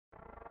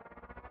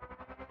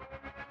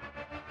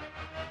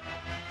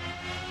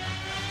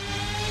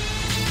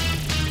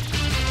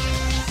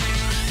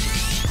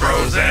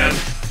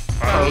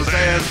Bros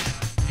and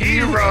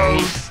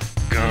heroes.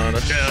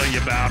 Gonna tell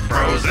you about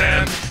bros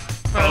and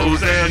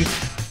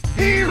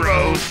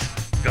heroes.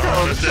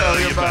 Gonna tell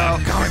you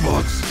about comic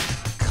books,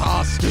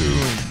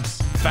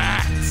 costumes,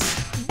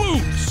 Facts,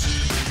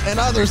 boots. and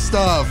other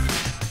stuff.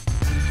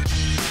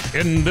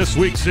 In this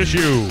week's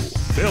issue,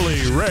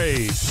 Billy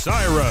Ray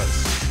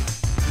Cyrus.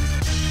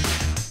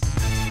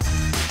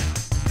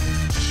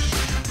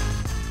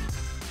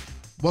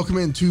 Welcome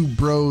into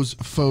Bros,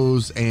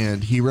 Foes,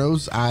 and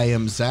Heroes. I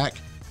am Zach,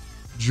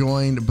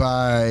 joined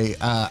by,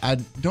 I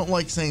don't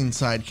like saying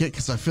sidekick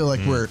because I feel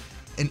like we're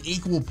an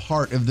equal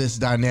part of this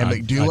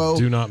dynamic duo. I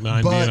do not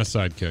mind being a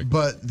sidekick.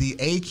 But the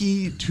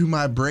achy to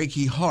my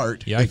breaky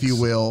heart, Yikes. if you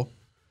will,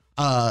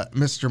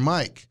 Mr.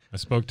 Mike. I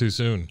spoke too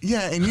soon.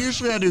 Yeah, and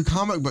usually I do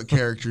comic book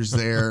characters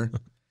there,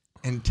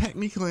 and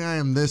technically I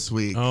am this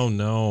week. Oh,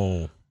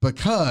 no.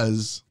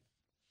 Because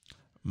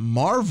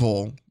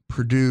Marvel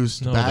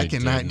produced back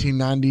in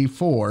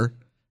 1994,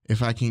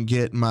 if I can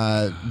get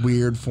my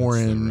weird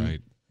foreign That's the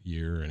right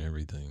year and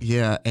everything.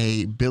 Yeah,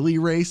 a Billy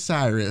Ray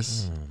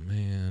Cyrus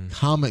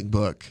comic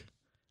book.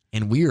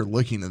 And we are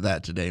looking at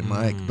that today,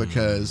 Mike,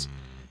 because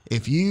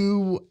if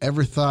you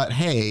ever thought,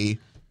 hey,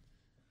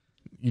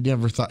 you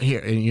never thought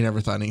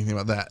anything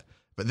about that.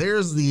 But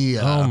there's the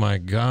oh my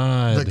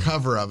God, the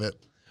cover of it.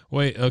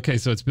 Wait, okay,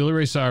 so it's Billy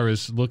Ray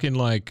Cyrus looking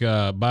like,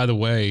 by the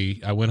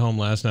way, I went home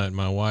last night and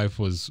my wife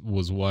was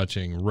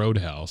watching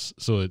Roadhouse.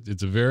 So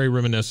it's a very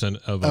reminiscent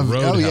of a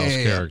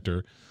Roadhouse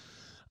character.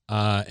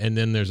 And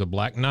then there's a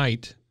Black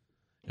Knight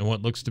and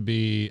what looks to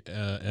be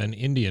an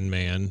Indian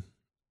man.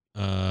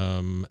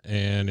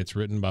 And it's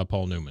written by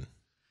Paul Newman.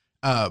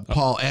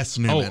 Paul S.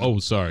 Newman. Oh,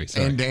 sorry.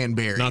 And Dan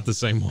Barry. Not the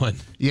same one.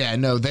 Yeah,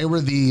 no, they were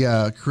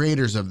the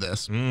creators of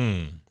this.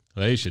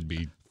 They should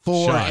be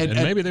shot, and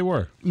maybe they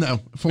were. No,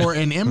 for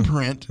an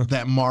imprint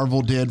that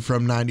Marvel did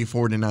from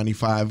 94 to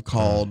 95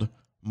 called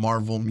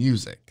Marvel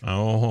Music.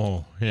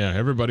 Oh, yeah,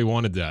 everybody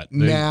wanted that.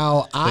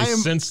 They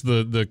sense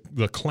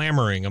the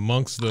clamoring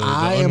amongst the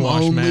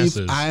unwashed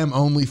masses. I am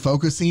only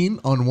focusing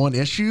on one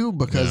issue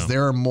because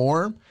there are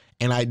more,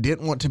 and I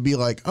didn't want to be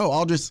like,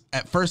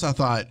 at first I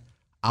thought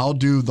I'll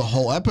do the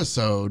whole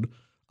episode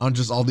on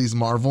just all these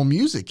Marvel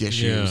music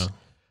issues. Yeah.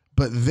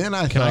 But then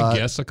I Can I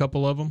guess a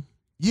couple of them?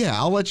 Yeah,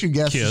 I'll let you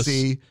guess Kiss. to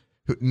see.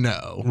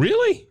 No.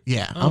 Really?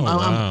 Yeah.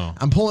 Oh,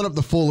 I'm pulling up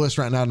the full list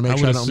right now to make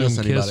sure I don't miss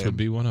anybody. Kiss would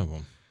be one of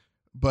them.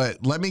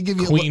 But let me give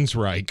you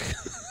Queensryche.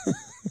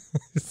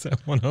 Is that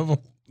one of them?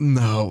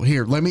 No.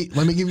 Here, let me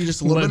give you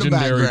just a little bit of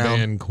Legendary background.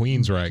 band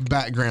Queensryche.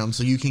 Background,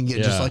 so you can get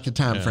just like a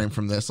time frame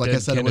from this. Like Dead I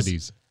said,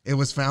 Kennedys. it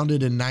was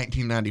founded in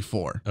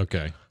 1994.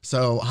 Okay.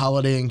 So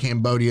Holiday in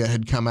Cambodia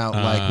had come out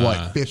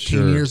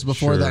 15 years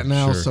before that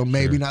now. So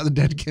maybe not the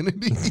Dead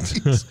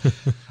Kennedys.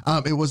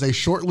 It was a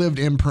short-lived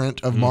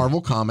imprint of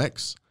Marvel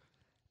Comics.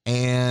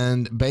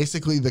 And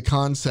basically the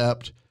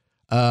concept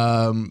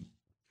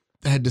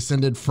had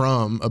descended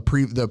from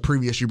the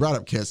previous, you brought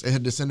up Kiss. It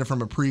had descended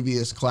from a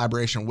previous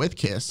collaboration with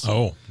Kiss.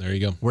 Oh, there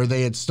you go. Where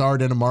they had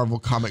starred in a Marvel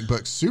comic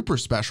book super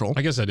special.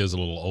 I guess that is a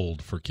little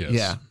old for Kiss.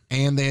 Yeah.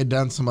 And they had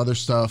done some other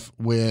stuff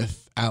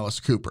with Alice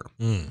Cooper.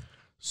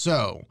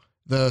 So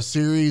the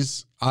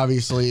series,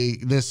 obviously,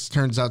 this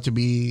turns out to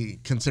be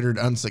considered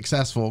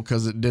unsuccessful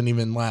because it didn't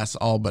even last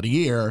all but a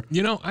year.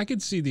 You know, I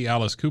could see the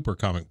Alice Cooper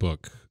comic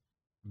book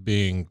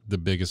being the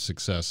biggest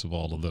success of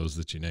all of those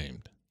that you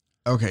named.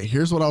 Okay,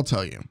 here's what I'll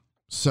tell you.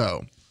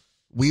 So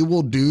we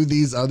will do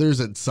these others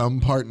at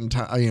some part in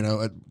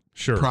time,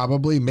 Sure.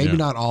 Probably, maybe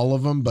not all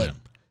of them, but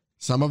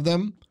some of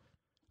them.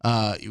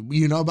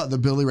 You know about the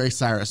Billy Ray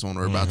Cyrus one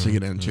we're about to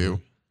get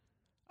into.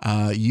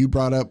 You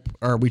brought up,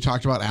 or we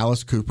talked about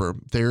Alice Cooper.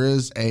 There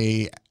is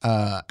a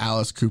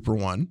Alice Cooper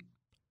one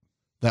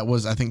that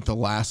was, I think, the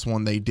last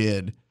one they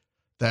did.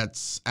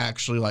 That's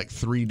actually like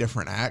 3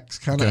 different acts,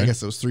 kind of. I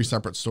guess it was 3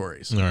 separate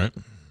stories. All right.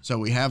 So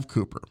we have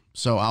Cooper.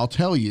 So I'll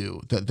tell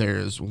you that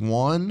there's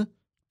 1,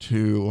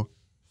 2,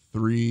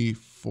 3,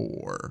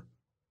 4,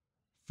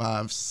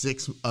 5,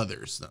 6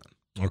 others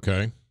done.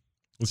 Okay.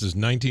 This is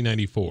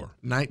 1994.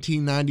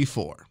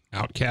 1994.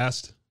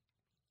 Outcast?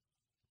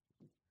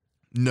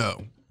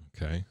 No.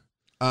 Okay.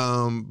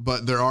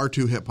 But there are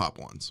 2 hip hop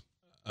ones.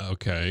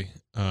 Okay.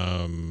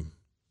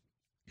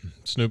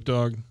 Snoop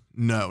Dogg?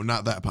 No,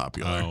 not that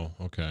popular. Oh,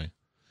 okay.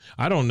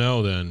 I don't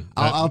know then.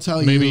 I'll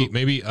tell you.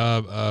 Maybe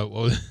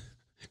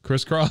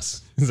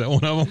Crisscross? Is that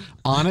one of them?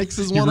 Onyx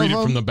is one of them. You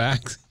read it from the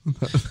back.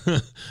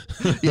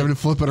 You have to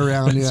flip it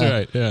around. That's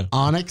right, yeah.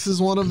 Onyx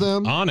is one of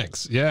them.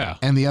 Onyx, yeah.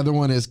 And the other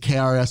one is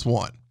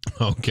KRS-One.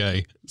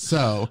 Okay.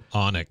 So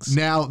Onyx.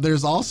 Now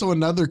there's also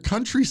another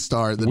country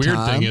star at the Weird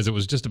time. thing is it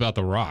was just about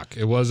The Rock.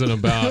 It wasn't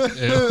about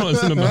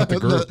the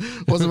group.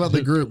 It wasn't about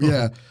the group,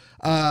 yeah.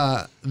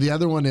 The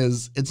other one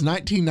is, it's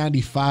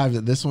 1995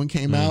 that this one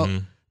came out.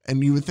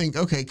 And you would think,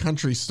 okay,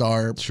 country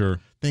star. Sure.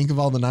 Think of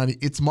all the 90s.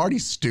 It's Marty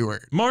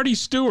Stewart. Marty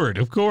Stewart,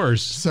 of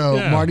course. So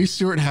Marty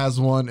Stewart has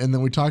one. And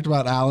then we talked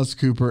about Alice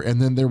Cooper.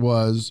 And then there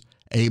was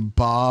a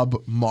Bob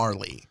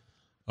Marley.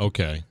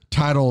 Okay.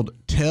 Titled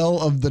Tale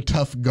of the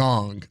Tough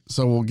Gong.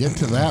 So we'll get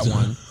to that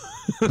one.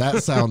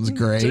 That sounds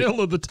great.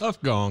 Tale of the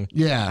Tough Gong.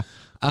 Yeah.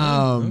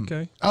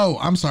 Okay. Oh,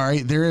 I'm sorry.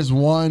 There is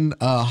one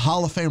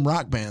Hall of Fame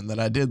rock band that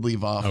I did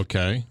leave off.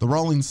 Okay. The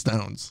Rolling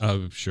Stones.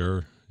 Oh,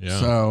 sure. Yeah.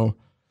 So,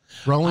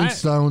 Rolling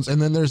Stones,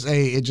 and then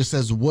it just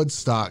says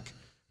Woodstock,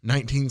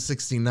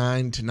 1969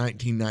 to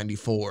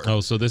 1994.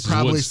 Oh, so this is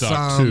Probably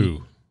Woodstock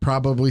 2.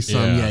 Probably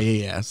some, Yeah.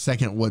 yeah.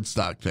 Second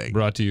Woodstock thing.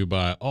 Brought to you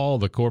by all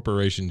the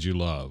corporations you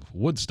love.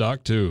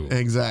 Woodstock 2.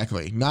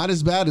 Exactly. Not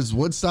as bad as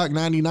Woodstock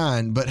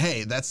 99, but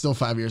hey, that's still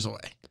 5 years away.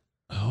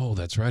 Oh,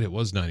 that's right. It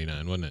was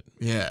 99, wasn't it?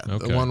 Yeah.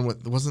 Okay. The one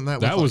with, wasn't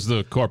that? That was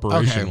the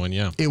corporation one,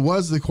 yeah. It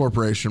was the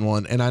corporation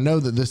one. And I know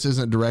that this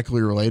isn't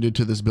directly related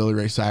to this Billy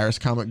Ray Cyrus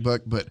comic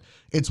book, but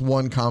it's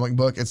one comic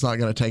book. It's not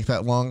going to take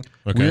that long.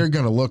 Okay. We're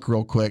going to look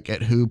real quick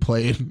at who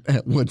played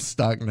at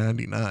Woodstock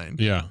 99.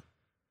 Yeah.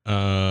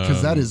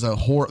 Because that is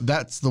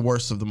that's the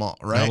worst of them all,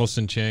 right? Alice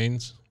in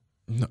Chains?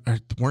 No,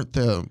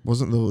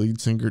 wasn't the lead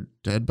singer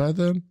dead by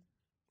then?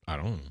 I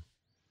don't know.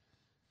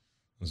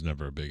 I was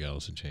never a big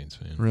Alice in Chains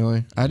fan.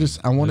 Really? I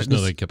wanted to to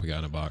know they kept a guy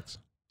in a box.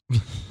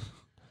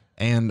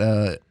 And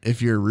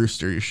if you're a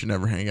rooster, you should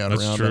never hang out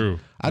That's around true. them.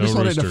 I just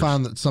wanted to roosters.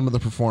 find that some of the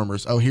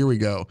performers. Oh, here we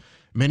go.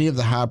 Many of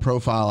the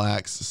high-profile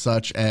acts,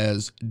 such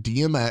as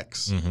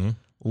DMX,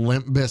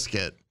 Limp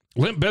Bizkit,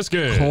 Limp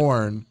Bizkit.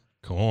 Korn,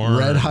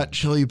 Red Hot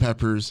Chili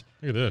Peppers,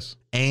 Look at this.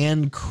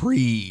 and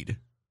Creed.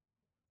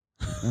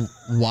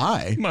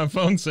 Why? My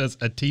phone says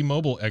a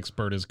T-Mobile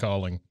expert is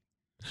calling.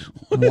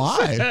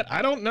 Why? That?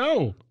 I don't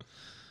know.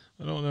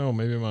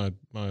 Maybe my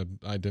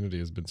identity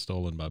has been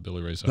stolen by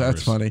Billy Ray Cyrus.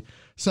 That's funny.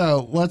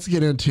 So let's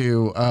get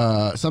into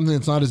something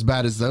that's not as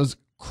bad as those.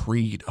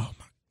 Creed. Oh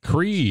my.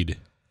 Creed.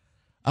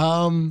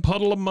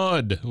 Puddle of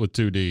Mud with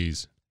 2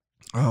 Ds.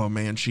 Oh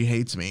man, She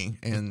Hates Me,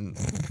 and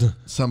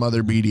some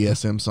other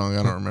BDSM song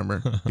I don't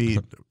remember.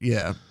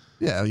 Yeah.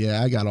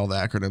 I got all the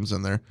acronyms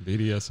in there.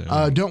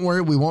 BDSM. Don't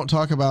worry, we won't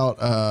talk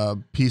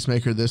about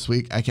Peacemaker this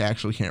week. I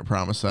actually can't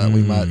promise that.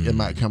 It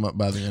might come up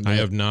by the end. I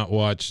have not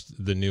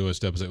watched the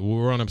newest episode.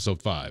 We're on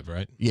episode 5,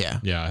 right? Yeah.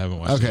 Yeah, I haven't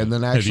watched. Okay, it.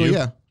 then actually,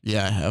 Have you?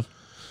 yeah, I have.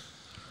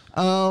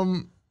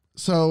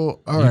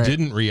 So all you right.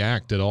 didn't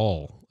react at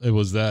all.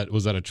 Was that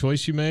a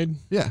choice you made?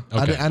 Yeah.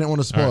 Okay. I didn't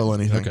want to spoil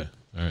anything. Okay.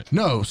 All right.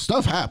 No,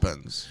 stuff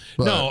happens.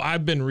 But No,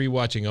 I've been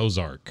rewatching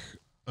Ozark.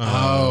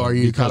 Are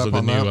you because caught of up the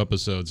on new that?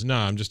 episodes? No,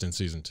 I'm just in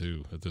season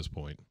 2 at this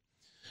point.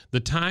 The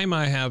time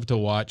I have to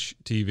watch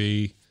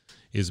TV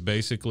is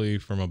basically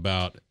from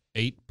about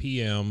 8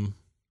 p.m.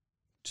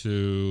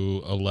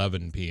 to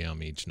 11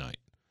 p.m. each night.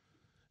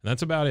 And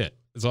that's about it.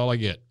 That's all I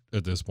get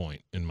at this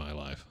point in my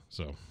life.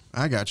 So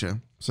I got you.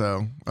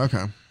 So,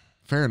 okay.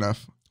 Fair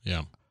enough.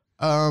 yeah,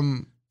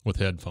 with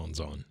headphones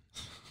on,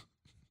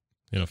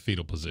 in a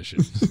fetal position,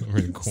 over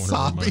in the corner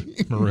of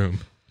my room.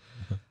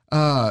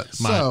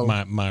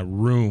 My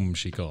room,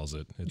 she calls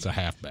it. It's a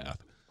half bath.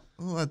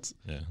 Well, that's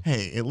Yeah.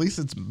 hey. At least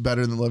it's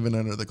better than living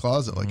under the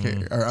closet, like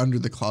or under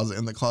the closet,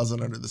 in the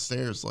closet under the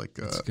stairs, like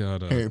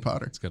Harry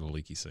Potter. It's got a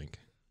leaky sink.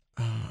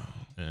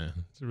 Yeah,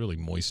 it's really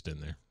moist in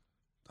there.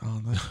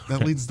 Oh,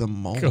 that leads to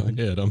mold. Go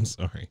ahead. I'm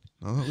sorry.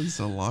 Oh, that leads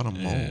to a lot of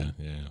mold.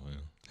 Yeah. Well,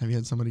 Have you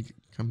had somebody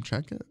come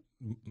check it?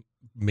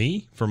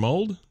 me for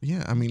mold?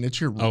 Yeah, I mean it's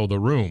your. Oh, the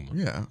room.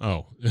 Yeah.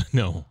 Oh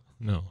no.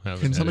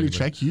 Can somebody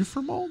check you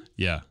for mold?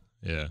 Yeah.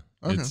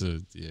 Okay.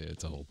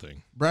 It's a whole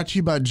thing. Brought to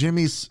you by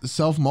Jimmy's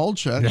self mold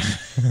check.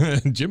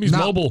 Jimmy's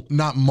mobile.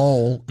 Not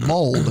mold.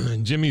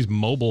 Jimmy's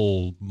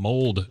mobile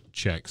mold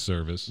check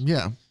service.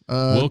 Yeah.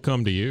 Will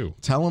come to you.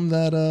 Tell them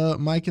that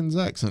Mike and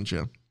Zach sent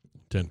you.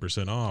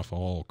 10% off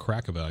all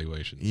crack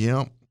evaluations.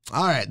 Yep.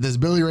 All right. This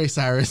Billy Ray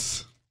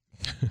Cyrus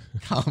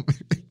comic.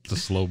 It's a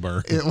slow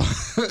burn. It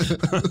was.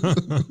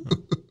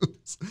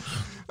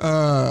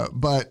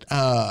 But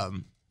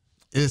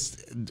it's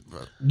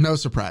no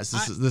surprise.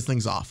 This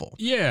thing's awful.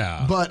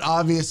 Yeah. But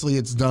obviously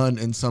it's done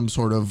in some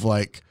sort of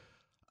like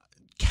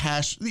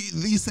cash.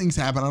 These things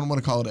happen. I don't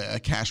want to call it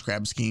a cash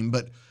grab scheme,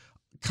 but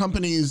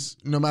companies,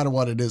 no matter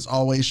what it is,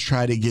 always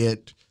try to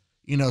get,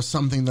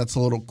 something that's a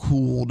little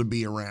cool to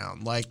be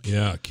around. Like,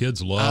 yeah,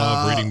 kids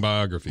love reading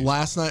biographies.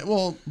 Last night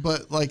was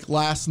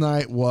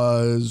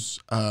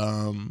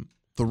the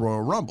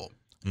Royal Rumble.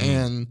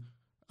 And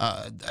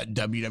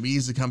WWE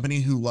is a company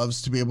who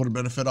loves to be able to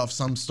benefit off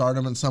some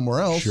stardom and somewhere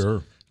else.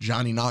 Sure.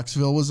 Johnny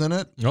Knoxville was in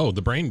it. Oh,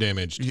 the brain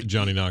damaged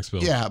Johnny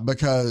Knoxville. Yeah,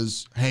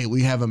 because, hey,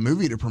 we have a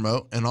movie to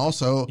promote. And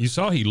also, You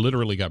saw he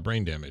literally got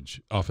brain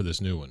damage off of this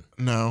new one.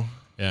 no.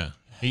 Yeah.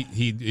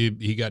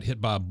 He got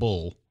hit by a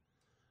bull,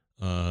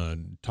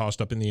 tossed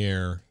up in the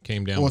air,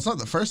 came down. Well, it's not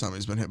the first time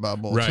he's been hit by a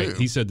bull, right. too.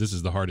 He said this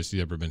is the hardest he's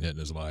ever been hit in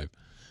his life.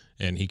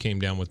 And he came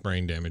down with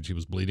brain damage. He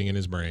was bleeding in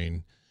his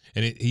brain.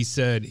 And he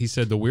said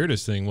the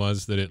weirdest thing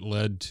was that it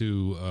led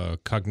to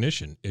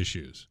cognition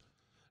issues.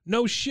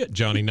 No shit,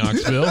 Johnny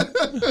Knoxville.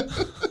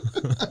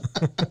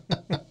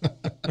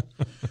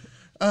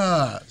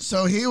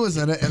 So he was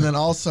in it, and then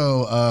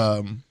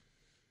also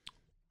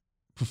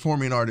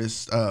performing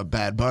artist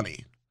Bad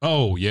Bunny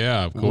Oh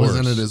yeah, of course. Was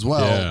in it as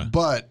well. Yeah.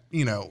 But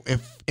you know,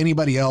 if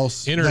anybody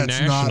else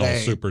International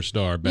that's not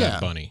superstar Bad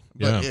Bunny.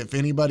 But Yeah. if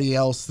anybody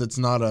else that's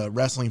not a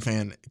wrestling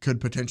fan could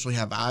potentially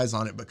have eyes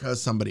on it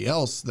because somebody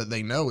else that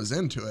they know is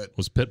into it.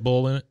 Was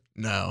Pitbull in it?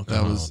 No,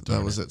 that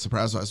was it.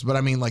 Surprise us. But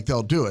I mean, like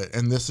they'll do it,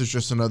 and this is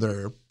just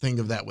another thing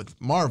of that with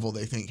Marvel.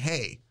 They think,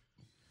 hey,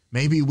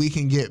 maybe we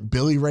can get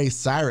Billy Ray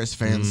Cyrus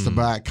fans to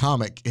buy a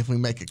comic if we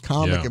make a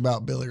comic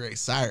about Billy Ray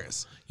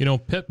Cyrus. You know,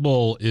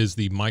 Pitbull is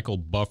the Michael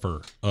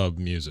Buffer of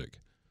music.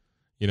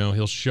 You know,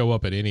 he'll show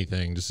up at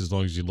anything just as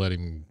long as you let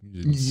him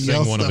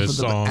sing one of his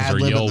songs or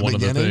yell one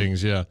of the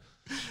things. Yeah.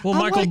 Well,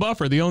 Michael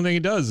Buffer, the only thing he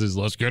does is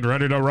let's get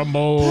ready to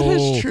rumble. That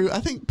is true. I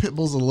think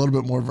Pitbull's a little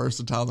bit more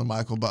versatile than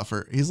Michael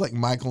Buffer. He's like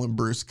Michael and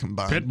Bruce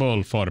combined.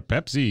 Pitbull for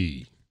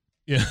Pepsi.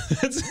 Yeah,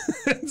 that's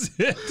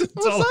it.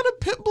 Was that a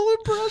Pitbull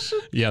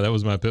impression? Yeah, that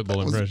was my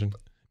Pitbull impression.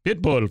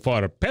 Pitbull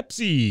for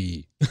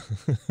Pepsi.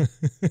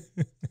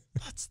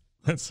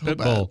 That's so Pitbull.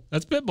 bad.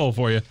 That's Pitbull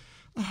for you.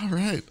 All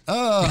right.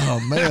 Oh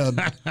man,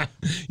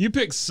 you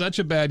picked such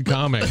a bad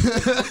comic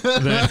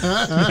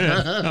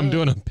that I'm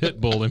doing a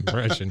Pitbull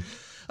impression.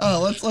 Oh,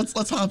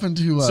 let's hop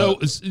into. So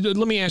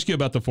let me ask you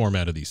about the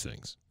format of these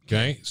things.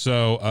 Okay,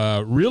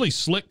 so really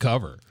slick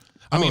cover.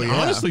 I mean,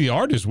 honestly, the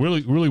art is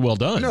really well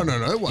done. No,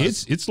 it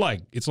was. It's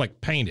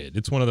like painted.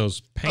 It's one of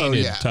those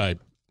painted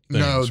type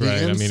things, no, the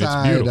right? inside I mean, it's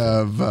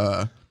beautiful.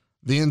 of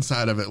the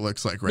inside of it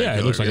looks like regular. Yeah,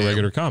 it looks like a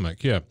regular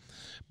comic. Yeah,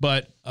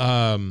 but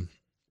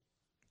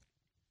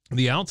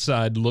the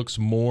outside looks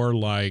more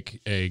like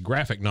a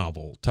graphic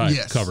novel type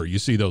cover. You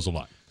see those a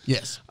lot.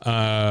 Yes.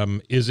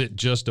 Is it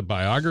just a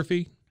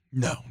biography?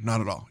 No,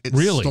 not at all. It's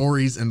really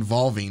stories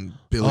involving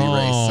Billy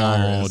Ray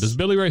Cyrus. Does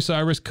Billy Ray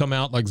Cyrus come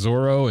out like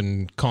Zorro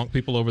and conk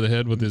people over the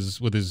head with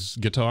his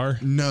guitar?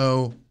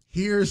 No.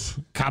 Here's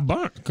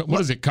Kabang.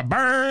 What is it?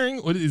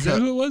 Kabang. What is that?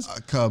 Who it was?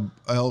 El Kabong.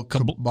 El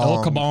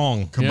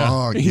Kabong.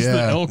 Kabong. He's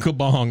the El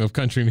Kabong of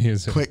country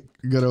music.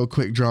 Good old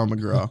Quick Draw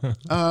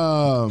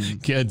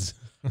McGraw. Kids.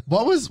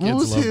 What was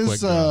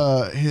his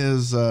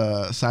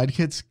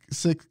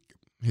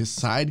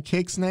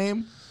sidekick's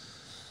name?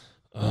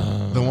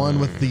 The one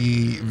with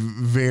the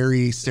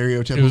very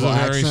stereotypical it was a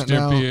accent.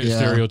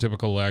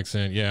 Stereotypical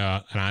accent,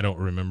 yeah. And I don't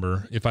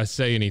remember. If I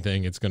say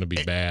anything, it's going to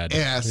be bad.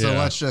 Yeah. So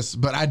let's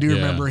just. But I do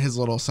remember his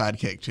little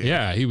sidekick too.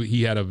 Yeah,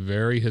 he had a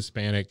very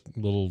Hispanic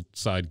little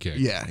sidekick.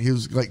 Yeah, he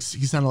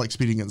sounded like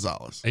Speedy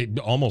Gonzalez.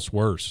 Almost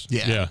worse.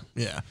 Yeah.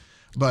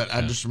 But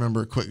I just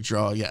remember Quick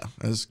Draw. Yeah.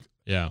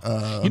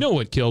 You know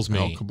what kills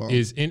me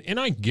is, and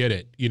I get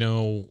it. You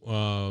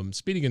know,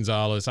 Speedy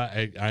Gonzalez.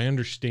 I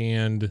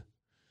understand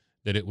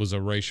that it was a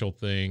racial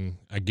thing.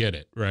 I get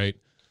it, right?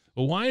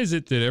 But why is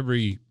it that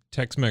every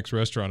Tex-Mex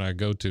restaurant I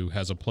go to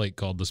has a plate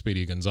called the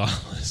Speedy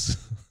Gonzalez?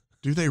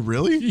 Do they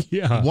really?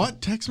 Yeah.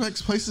 What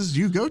Tex-Mex places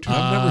do you go to?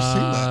 I've never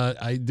seen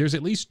that. There's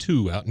at least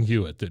 2 out in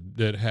Hewitt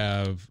that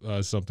have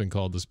something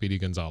called the Speedy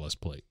Gonzalez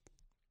plate.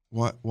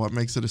 What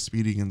makes it a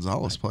Speedy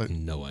Gonzalez plate?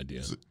 No idea.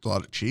 Is it a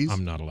lot of cheese?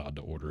 I'm not allowed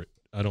to order it.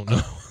 I don't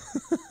know.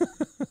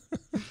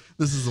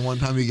 This is the one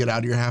time you get out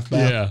of your half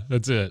bath? Yeah,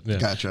 that's it. Yeah.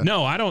 Gotcha.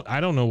 No, I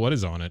don't know what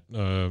is on it.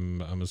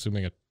 I'm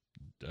assuming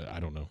I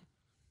don't know.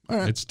 All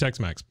right. It's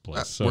Tex-Mex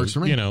place. So, works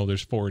for me. You know,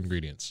 there's 4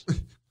 ingredients.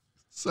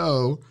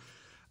 So,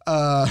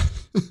 I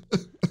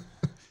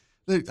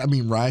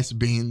mean, rice,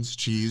 beans,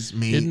 cheese,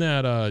 meat. Isn't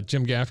that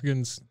Jim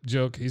Gaffigan's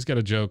joke? He's got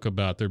a joke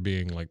about there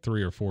being like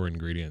 3 or 4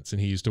 ingredients.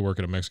 And he used to work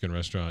at a Mexican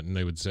restaurant, and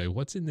they would say,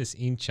 "What's in this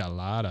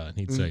enchilada?" And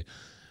he'd say,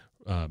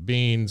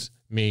 beans,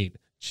 meat,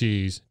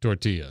 cheese,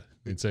 tortilla.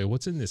 He'd say,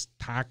 "What's in this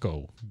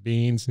taco?"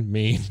 Beans,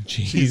 meat,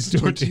 cheese,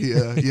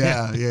 tortilla.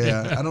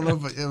 Yeah. I don't know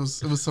if it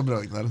was something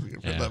like that. I think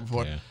I've heard that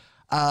before. Yeah.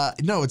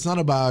 No, it's not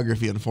a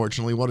biography,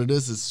 unfortunately. What it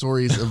is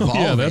stories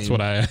evolving. Yeah, that's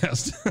what I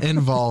asked.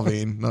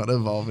 Involving, not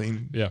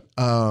evolving. Yeah.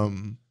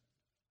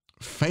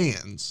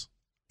 Fans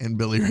and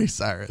Billy Ray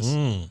Cyrus.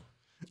 And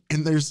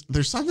there's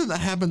something that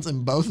happens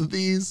in both of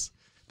these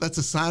that's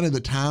a sign of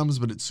the times,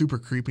 but it's super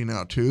creepy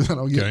now too that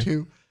I'll get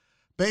to.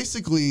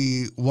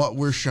 Basically, what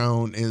we're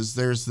shown is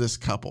there's this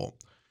couple.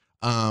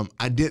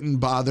 I didn't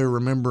bother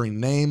remembering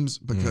names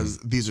because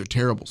these are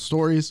terrible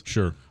stories.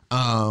 Sure.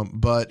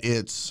 But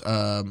it's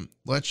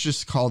let's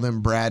just call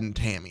them Brad and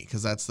Tammy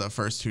because that's the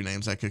first 2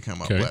 names I could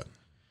come up with.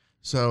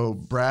 So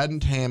Brad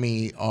and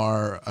Tammy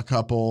are a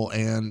couple,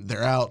 and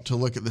they're out to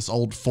look at this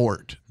old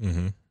fort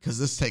because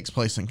this takes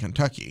place in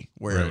Kentucky,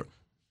 where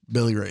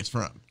Billy Ray's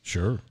from.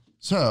 Sure.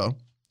 So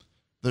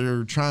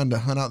they're trying to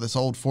hunt out this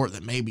old fort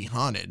that may be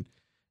haunted,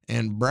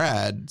 and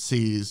Brad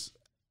sees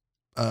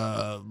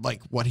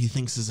like what he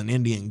thinks is an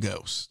Indian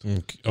ghost,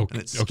 and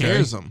it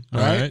scares him.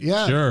 Right? Right.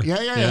 Yeah. Sure.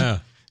 Yeah.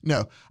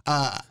 No,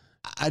 I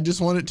just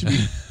want it to be.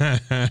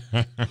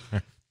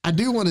 I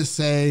do want to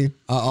say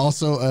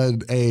also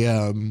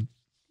a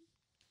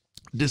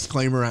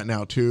disclaimer right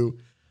now too,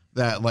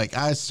 that like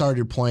I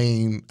started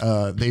playing.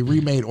 They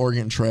remade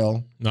Oregon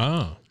Trail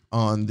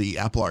on the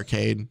Apple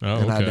Arcade,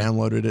 and I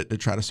downloaded it to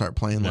try to start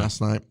playing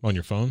last night on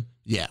your phone.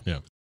 Yeah.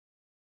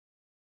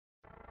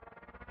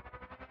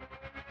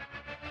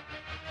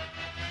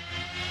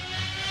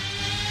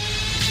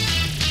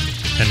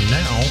 And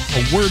now,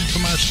 a word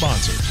from our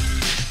sponsor.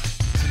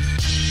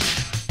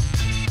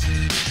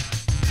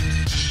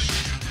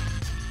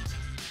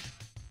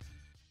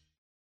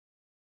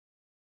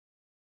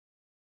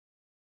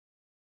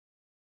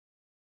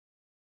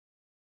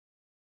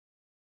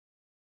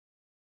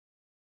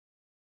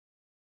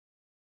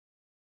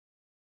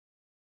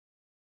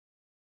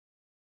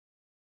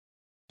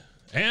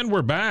 And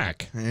we're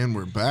back. And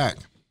we're back.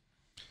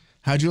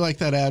 How'd you like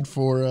that ad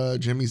for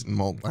Jimmy's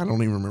Mulch? I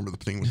don't even remember the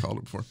thing we called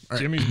it for. Right.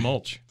 Jimmy's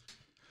Mulch.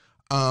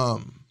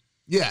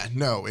 Yeah,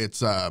 no,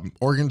 it's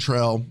Oregon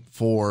Trail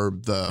for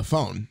the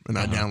phone, and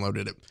I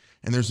downloaded it.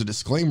 And there's a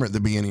disclaimer at the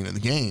beginning of the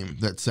game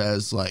that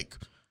says, like,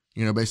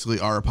 you know,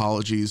 basically our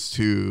apologies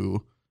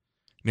to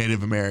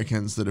Native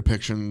Americans. The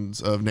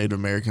depictions of Native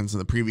Americans in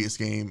the previous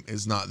game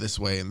is not this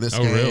way in this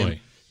game. Oh,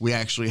 really? We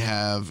actually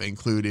have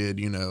included,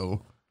 you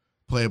know,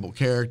 playable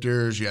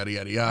characters, yada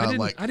yada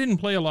yada. I didn't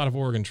play a lot of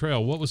Oregon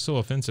Trail. What was so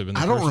offensive in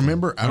the I don't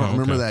remember. I don't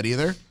remember that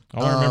either.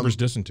 All I remember is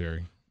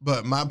dysentery.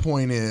 But my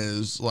point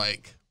is,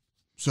 like,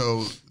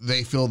 so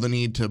they feel the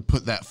need to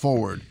put that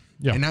forward.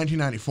 Yeah. In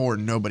 1994,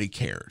 nobody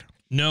cared.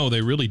 No,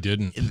 they really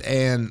didn't.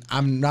 And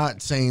I'm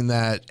not saying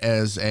that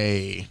as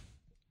a,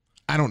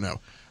 I don't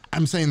know.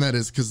 I'm saying that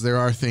is because there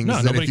are things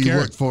that if you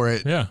cared. look for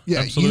it, yeah,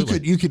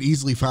 absolutely. you could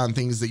easily find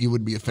things that you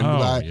would be offended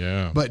by.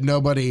 Yeah. But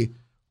nobody,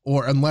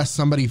 or unless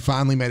somebody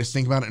finally made us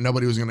think about it,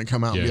 nobody was going to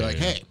come out and be like,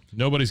 hey.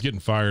 Nobody's getting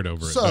fired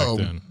over it back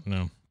then.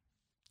 No.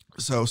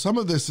 So some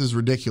of this is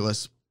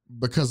ridiculous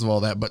because of all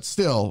that, but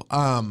still,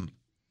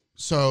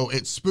 so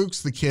it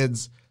spooks the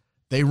kids.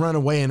 They run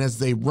away, and as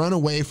they run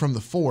away from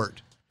the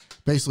fort,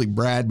 basically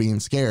Brad being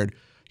scared,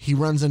 he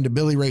runs into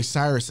Billy Ray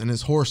Cyrus and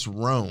his horse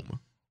Rome.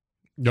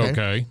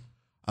 Okay.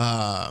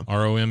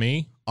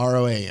 R-O-M-E?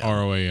 R-O-A-M.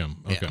 R-O-A-M.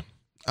 Okay.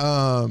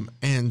 Yeah.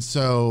 And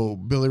so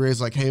Billy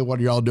Ray's like, hey, what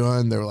are y'all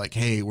doing? They're like,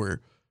 hey, we're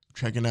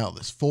checking out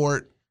this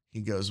fort.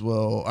 He goes,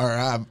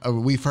 well,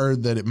 we've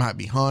heard that it might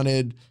be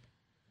haunted.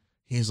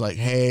 He's like,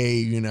 hey,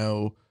 you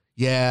know,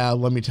 yeah,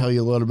 let me tell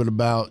you a little bit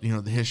about, you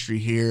know, the history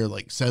here.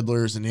 Like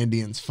settlers and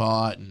Indians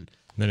fought. And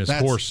then his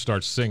horse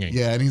starts singing.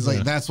 Yeah. And he's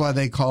like, that's why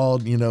they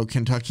called, you know,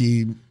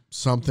 Kentucky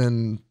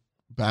something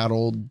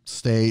battled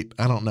state.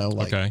 I don't know.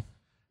 Like, okay.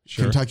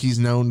 Sure. Kentucky's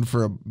known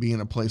for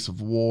being a place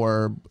of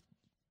war.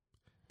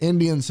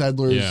 Indian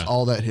settlers,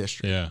 all that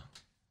history. Yeah.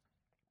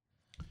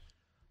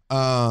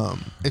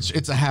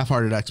 It's a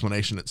half-hearted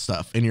explanation of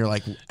stuff, and you're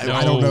like,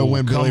 I don't know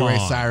when Billy Ray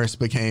Cyrus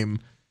became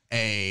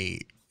a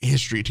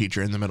history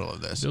teacher in the middle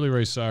of this. Billy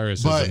Ray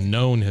Cyrus is a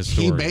known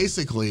historian. He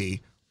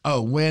basically,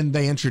 when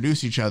they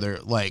introduce each other,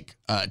 like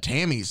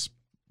Tammy's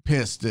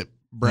pissed at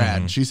Brad.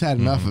 Mm-hmm. She's had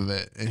enough of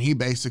it, and she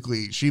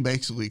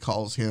basically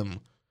calls him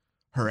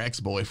her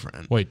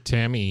ex-boyfriend. Wait,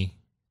 Tammy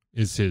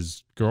is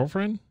his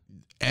girlfriend?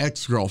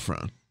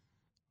 Ex-girlfriend.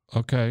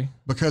 Okay.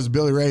 Because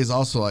Billy Ray is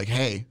also like,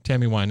 hey.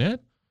 Tammy Wynette?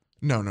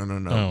 No.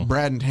 Oh.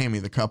 Brad and Tammy,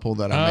 the couple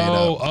that I made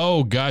up.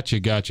 Oh,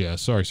 gotcha.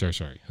 Sorry.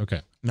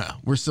 Okay. No,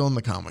 we're still in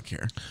the comic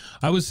here.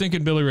 I was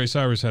thinking Billy Ray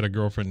Cyrus had a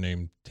girlfriend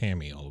named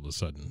Tammy all of a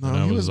sudden. No, and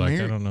I was like,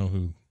 married. I don't know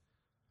who.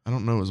 I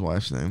don't know his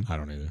wife's name. I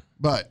don't either.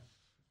 But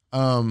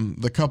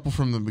the couple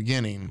from the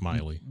beginning.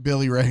 Miley.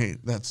 Billy Ray,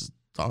 that's his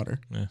daughter.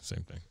 Yeah,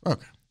 same thing.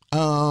 Okay.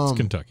 It's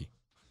Kentucky.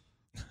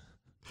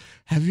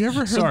 Have you ever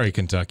heard? Sorry,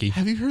 Kentucky.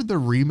 Have you heard the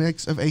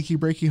remix of Achy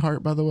Breaky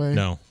Heart, by the way?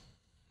 No.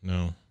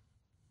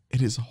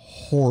 It is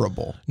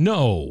horrible.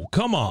 No,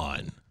 come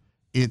on.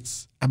 I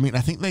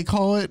think they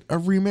call it a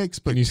remix,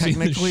 but you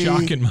technically, see the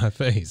shock in my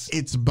face.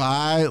 It's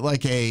by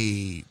like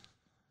a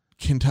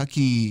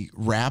Kentucky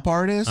rap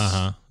artist.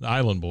 The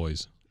Island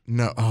Boys.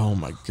 No. Oh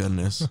my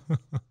goodness.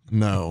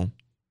 No.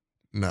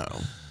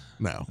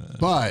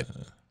 But,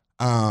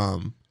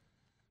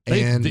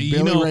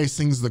 Billy Ray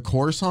sings the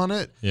chorus on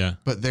it. Yeah.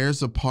 But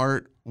there's a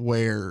part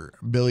where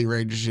Billy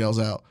Ray just yells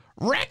out,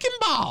 "Wrecking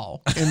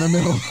Ball" in the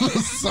middle of the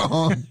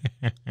song.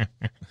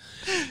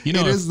 It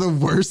is the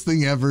worst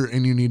thing ever,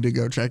 and you need to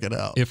go check it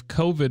out. If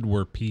COVID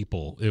were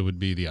people, it would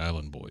be the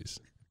Island Boys.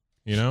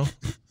 You know?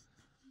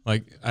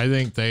 Like, I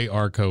think they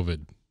are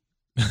COVID.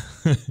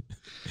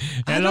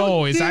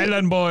 Hello, it's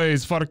Island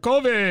Boys for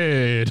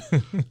COVID.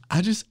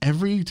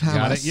 Every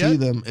time I see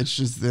them, it's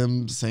just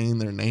them saying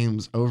their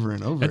names over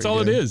and over That's again.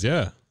 all it is,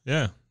 yeah.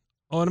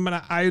 Oh, I'm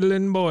an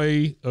island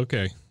boy.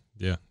 Okay,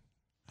 yeah.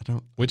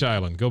 Which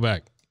island? Go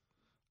back.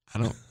 I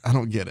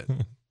don't get it.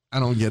 I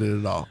don't get it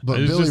at all.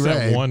 But it's Billy just Ray,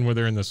 that one where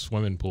they're in the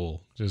swimming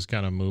pool, just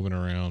kind of moving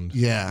around.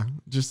 Yeah,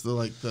 just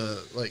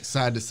the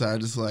side to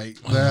side, just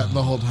like that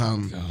the whole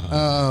time.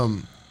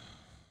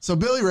 So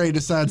Billy Ray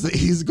decides that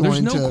he's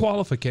going to. There's no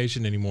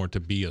qualification anymore to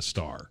be a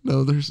star.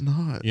 No, there's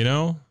not. You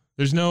know,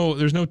 there's no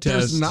test.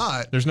 There's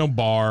not. There's no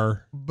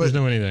bar. There's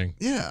no anything.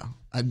 Yeah,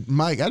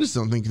 Mike, I just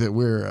don't think that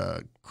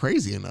we're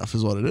crazy enough,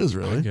 is what it is,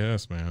 really. I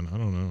guess, man. I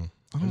don't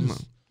know.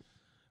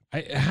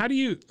 How do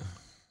you?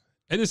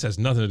 And this has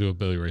nothing to do with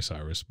Billy Ray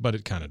Cyrus, but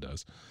it kind of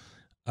does.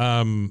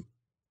 How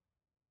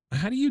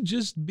do you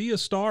just be a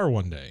star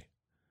one day?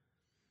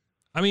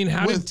 I mean,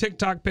 how did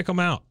TikTok pick them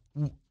out?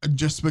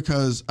 Just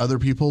because other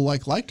people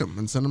liked them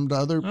and sent them to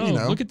other,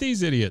 look at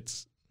these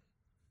idiots.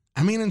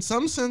 I mean, in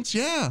some sense,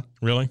 yeah.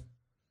 Really?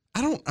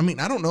 I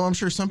don't know. I'm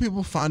sure some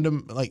people find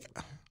them like.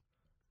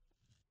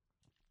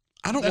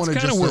 I don't want to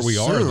just kind of where we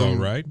are, though,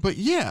 right? But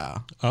yeah.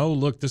 Oh,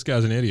 look, this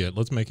guy's an idiot.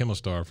 Let's make him a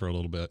star for a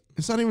little bit.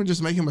 It's not even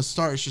just make him a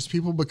star. It's just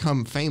people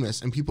become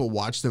famous and people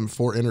watch them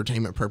for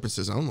entertainment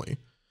purposes only.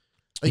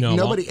 Like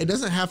nobody. It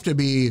doesn't have to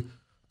be.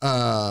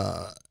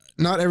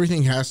 Not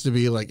everything has to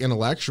be like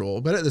intellectual,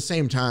 but at the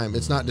same time,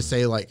 it's not to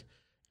say like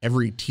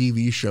every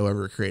TV show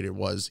ever created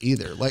was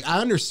either. Like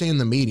I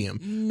understand the medium.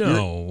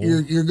 No,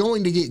 you're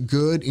going to get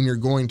good and you're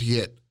going to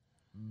get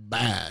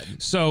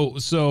bad.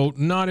 So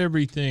not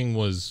everything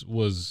was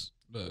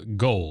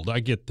gold. I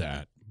get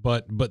that,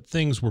 but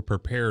things were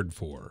prepared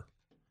for.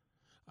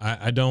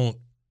 I don't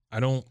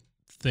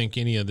think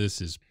any of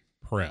this is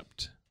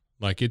prepped.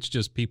 Like it's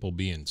just people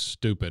being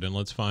stupid, and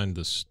let's find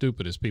the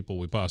stupidest people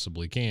we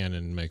possibly can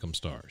and make them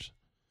stars.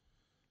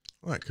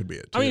 Well, that could be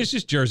it too. I mean, it's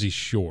just Jersey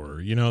Shore.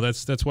 You know,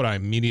 that's what I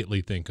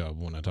immediately think of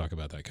when I talk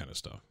about that kind of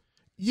stuff.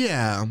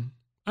 Yeah.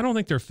 I don't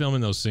think they're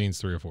filming those scenes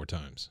 3 or 4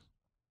 times.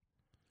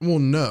 Well,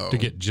 no. To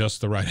get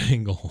just the right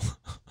angle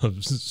of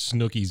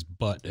Snooki's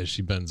butt as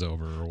she bends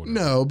over or whatever.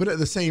 No, but at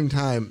the same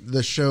time,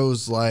 the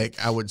shows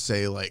like, I would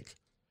say like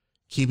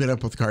Keeping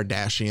Up with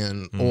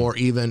Kardashian or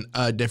even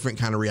a different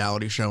kind of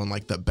reality show and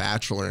like The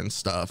Bachelor and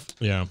stuff.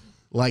 Yeah.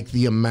 Like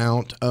the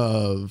amount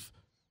of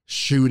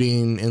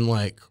shooting and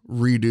like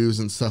redos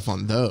and stuff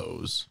on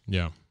those.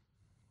 Yeah.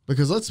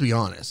 Because let's be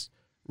honest,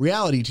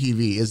 reality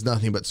TV is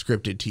nothing but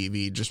scripted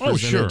TV just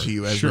presented to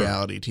you as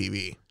reality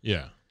TV.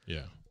 Yeah.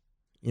 Yeah.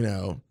 You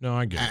know, no,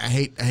 I get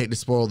it. I hate to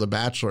spoil The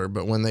Bachelor,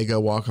 but when they go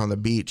walk on the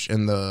beach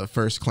and the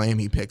first clam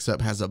he picks up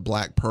has a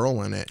black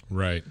pearl in it.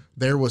 Right.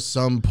 There was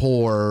some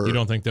poor. You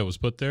don't think that was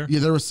put there?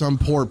 Yeah, there was some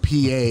poor PA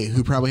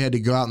who probably had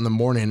to go out in the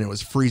morning and it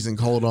was freezing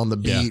cold on the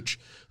beach.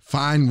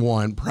 Find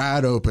one, pry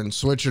it open,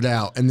 switch it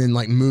out, and then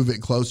like move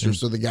it closer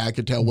so the guy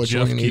could tell which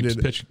one he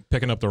needed.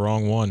 Picking up the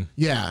wrong one.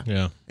 Yeah.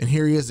 Yeah. And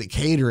here he is at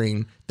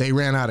catering. They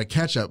ran out of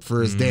ketchup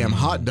for his damn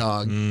hot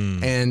dog.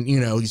 And, you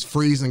know, he's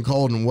freezing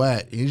cold and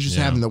wet. He's just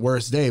having the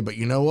worst day. But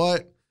you know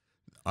what?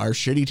 Our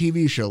shitty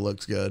TV show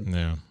looks good.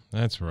 Yeah.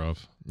 That's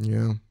rough.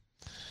 Yeah.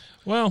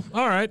 Well,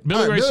 all right.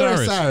 Billy Ray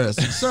Cyrus.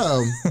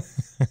 So,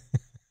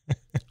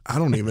 I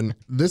don't even.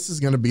 This is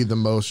going to be the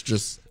most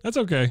just. That's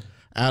okay.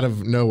 Out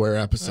of nowhere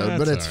episode,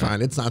 but it's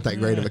fine. It's not that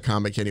great of a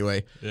comic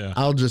anyway. Yeah.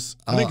 I'll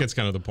just. I think it's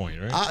kind of the point,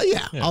 right?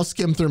 Yeah. I'll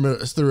skim through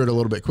it a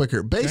little bit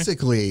quicker.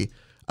 Basically,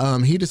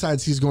 he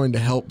decides he's going to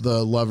help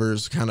the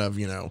lovers kind of,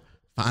 you know,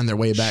 find their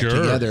way back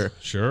together.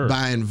 Sure.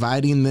 By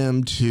inviting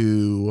them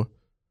to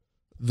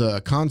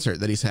the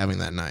concert that he's having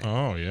that night.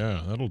 Oh,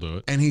 yeah. That'll do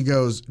it. And he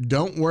goes,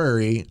 don't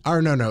worry.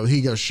 Or no.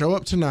 He goes, show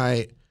up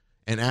tonight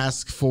and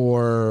ask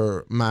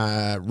for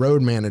my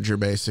road manager,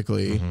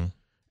 basically.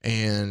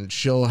 And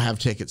she'll have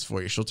tickets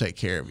for you. She'll take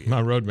care of you.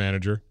 My road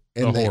manager,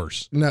 the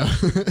horse. No,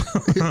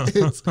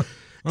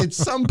 it's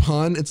some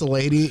pun. It's a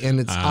lady, and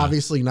it's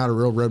obviously not a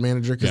real road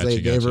manager because they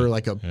gave her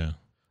like a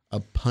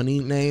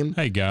punny name.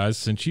 Hey guys,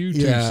 since you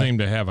two seem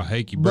to have a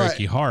achy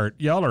breaky heart,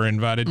 y'all are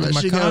invited to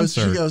my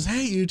concert. She goes,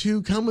 hey, you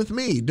two, come with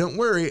me. Don't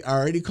worry, I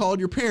already called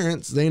your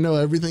parents. They know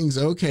everything's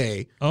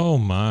okay. Oh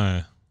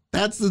my!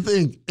 That's the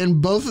thing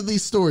in both of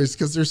these stories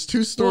because there's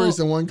 2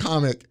 stories in one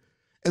comic.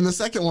 And the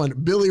second one,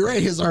 Billy Ray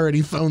has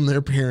already phoned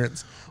their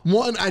parents.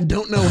 One, I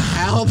don't know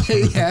how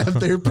they have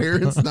their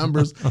parents'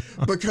 numbers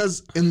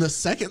because in the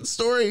second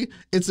story,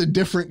 it's a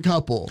different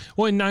couple.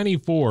 Well, in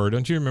 94,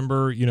 don't you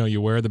remember, you know,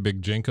 you wear the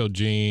big Jenko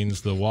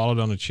jeans, the wallet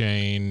on a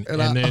chain,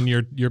 and then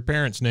your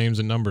parents' names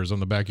and numbers on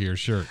the back of your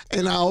shirt.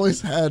 And I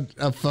always had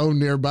a phone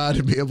nearby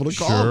to be able to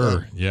call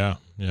them. Yeah.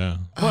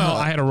 Well,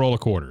 I had a roll of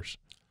quarters.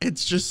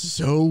 It's just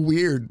so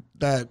weird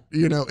that,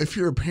 you know, if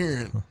you're a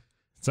parent...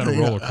 Is that a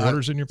roll of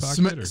quarters in your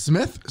pocket?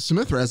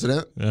 Smith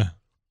resident. Yeah.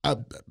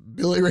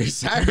 Billy Ray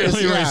Cyrus.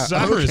 Billy Ray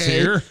Cyrus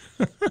here.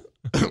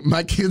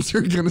 My kids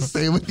are going to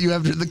stay with you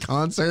after the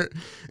concert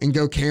and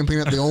go camping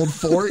at the old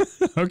fort.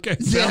 Okay.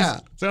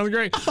 Sounds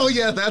great. Oh,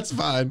 yeah, that's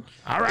fine.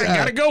 All right,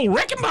 gotta go.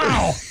 Wrecking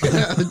ball.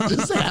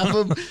 Just have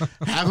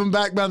them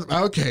back by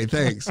the... Okay,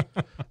 thanks.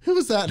 Who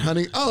was that,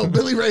 honey? Oh,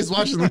 Billy Ray's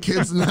watching the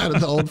kids tonight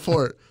at the old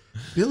fort.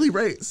 Billy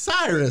Ray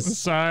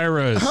Cyrus.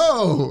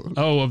 Oh,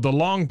 of the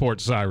Longport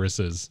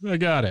Cyruses. I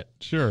got it.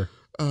 Sure.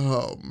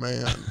 Oh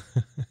man.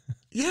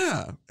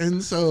 Yeah,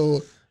 and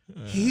so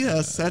he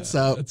sets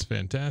up. That's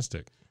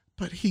fantastic.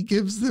 But he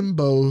gives them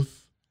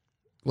both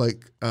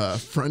like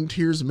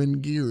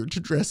frontiersman gear to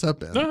dress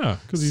up in.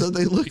 So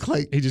they look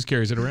like he just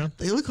carries it around.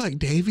 They look like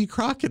Davy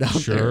Crockett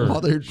out there while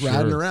they're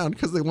riding around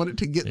because they wanted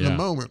to get in the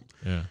moment.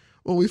 Yeah.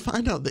 Well, we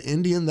find out the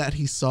Indian that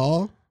he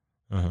saw.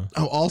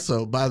 Oh,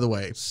 also, by the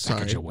way,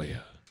 sorry.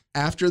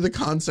 After the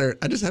concert,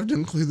 I just have to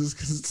include this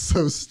because it's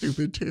so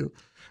stupid too.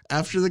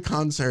 After the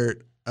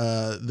concert,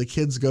 the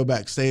kids go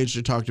backstage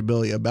to talk to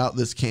Billy about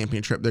this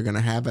camping trip they're going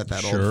to have at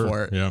that old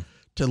fort. Yeah.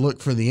 To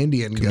look for the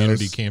Indian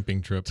community ghost.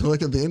 Camping trip. To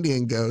look at the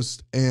Indian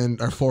ghost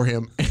or for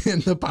him.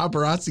 And the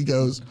paparazzi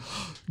goes,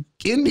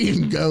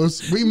 Indian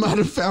ghost, we might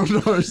have found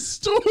our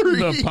story.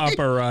 The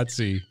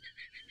paparazzi.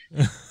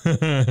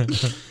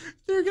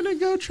 they're gonna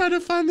go try to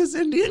find this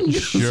Indian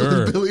ghost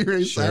Sure, with Billy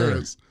Ray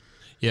Cyrus.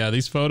 Yeah,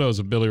 these photos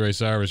of Billy Ray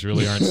Cyrus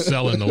really aren't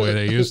selling the way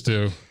they used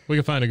to. We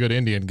could find a good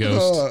Indian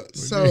ghost.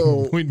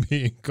 So we'd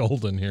be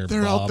golden here.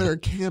 They're Bob. out there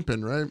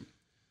camping, right?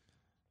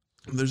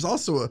 There's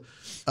also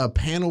a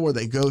panel where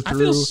they go through.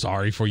 I feel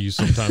sorry for you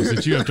sometimes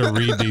that you have to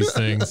read these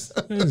things.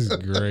 This is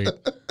great.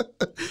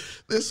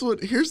 This one,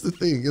 here's the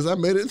thing, is I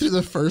made it through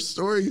the first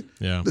story.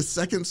 Yeah. The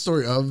second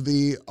story of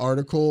the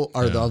article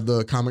or of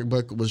the comic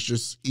book was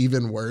just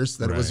even worse.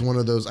 That it was one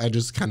of those I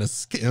just kind of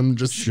skimmed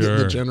just to get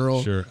the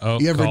general. Sure. Oh,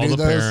 you ever call do the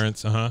those?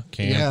 parents.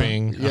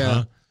 Camping.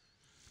 Yeah.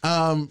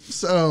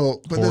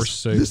 So, but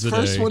Horse this saves the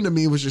first day. one to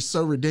me was just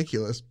so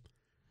ridiculous.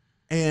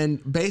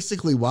 And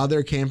basically, while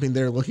they're camping,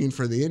 they're looking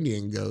for the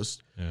Indian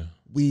ghost. Yeah.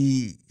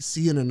 We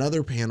see in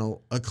another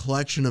panel a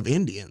collection of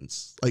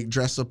Indians, like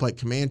dressed up like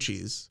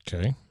Comanches.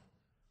 Okay.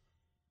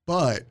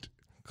 But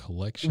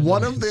collection.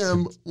 one of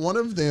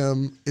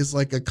them is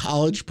like a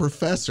college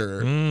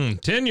professor.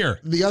 Tenure.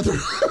 The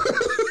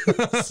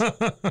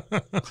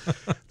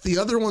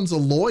other one's a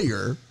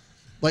lawyer.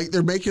 Like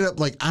they're making up.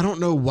 Like I don't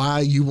know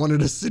why you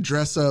wanted us to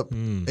dress up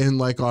in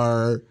like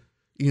our,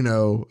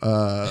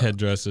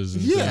 headdresses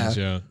and things.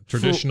 Yeah,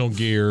 traditional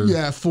gear.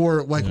 Yeah,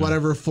 for like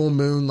whatever full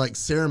moon like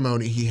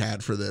ceremony he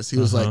had for this. He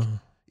was like,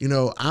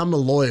 I'm a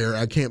lawyer.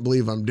 I can't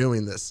believe I'm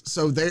doing this.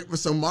 So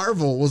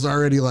Marvel was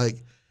already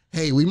like,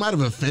 hey, we might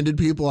have offended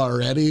people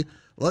already.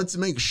 Let's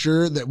make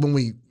sure that when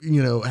we,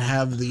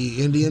 have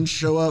the Indians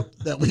show up,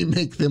 that we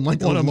make them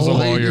like One a of them's a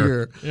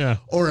lawyer, yeah,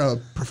 or a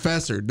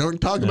professor. Don't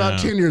talk about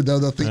tenure though;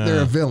 they'll think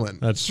they're a villain.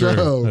 That's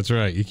true. That's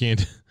right. You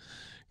can't.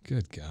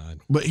 Good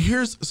God. But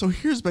here's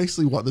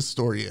basically what the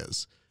story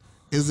is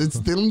it's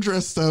them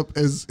dressed up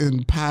as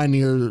in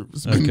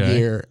pioneersman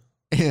gear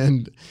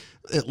and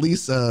at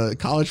least a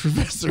college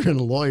professor and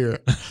a lawyer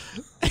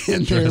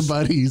and their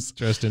buddies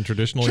dressed in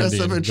traditional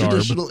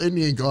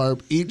Indian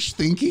garb, each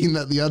thinking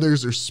that the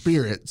others are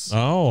spirits.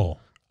 Oh,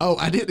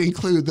 I didn't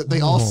include that they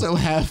also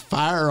have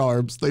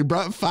firearms. They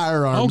brought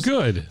firearms. Oh,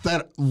 good.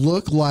 That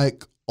look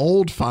like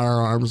old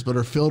firearms but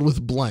are filled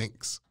with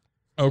blanks.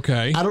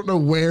 Okay. I don't know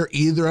where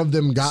either of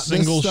them got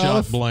single this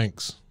stuff. shot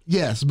blanks.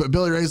 Yes, but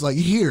Billy Ray's like,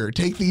 here,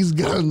 take these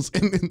guns.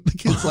 And the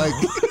kid's like...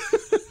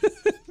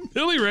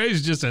 Billy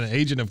Ray's just an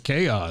agent of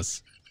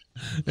chaos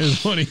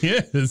is what he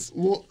is.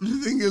 Well, the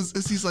thing is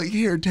he's like,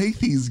 here, take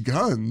these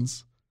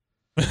guns.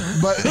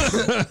 But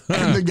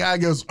and the guy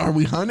goes, are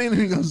we hunting? And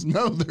he goes,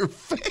 no, they're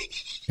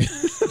fake.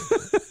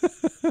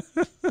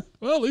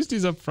 Well, at least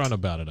he's upfront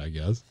about it, I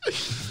guess.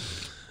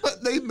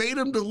 But they made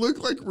him to look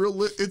like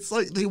real. It's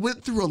like they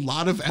went through a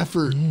lot of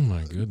effort. Oh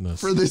my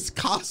goodness! For this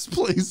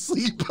cosplay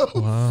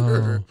sleepover.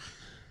 Wow.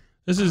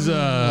 This is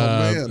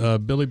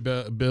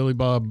Billy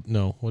Bob.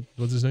 No,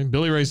 what's his name?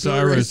 Billy Ray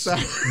Cyrus.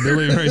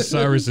 Billy Ray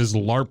Cyrus's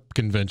LARP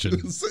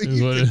convention. So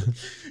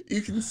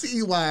you can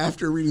see why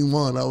after reading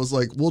one, I was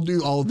like, we'll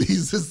do all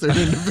these as their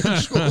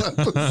individual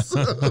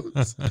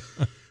episodes.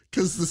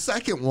 Because the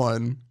second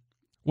one.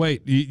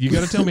 Wait, you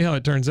got to tell me how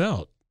it turns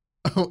out.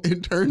 Oh,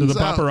 it turns out. Do the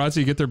out,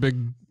 paparazzi get their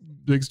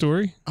big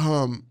story?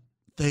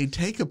 They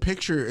take a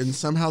picture and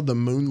somehow the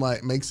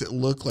moonlight makes it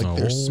look like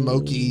they're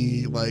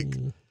smoky, like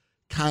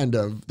kind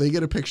of. They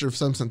get a picture of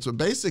some sense, but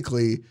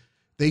basically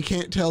they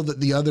can't tell that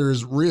the other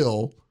is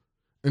real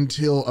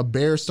until a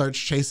bear starts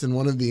chasing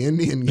one of the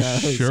Indian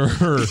guys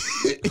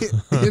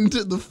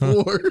into the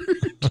fort.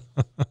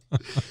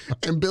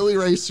 And Billy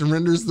Ray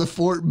surrenders the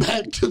fort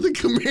back to the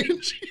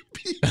Comanche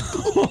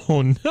people.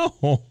 Oh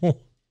no.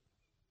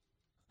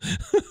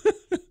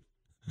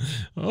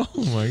 Oh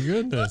my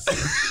goodness.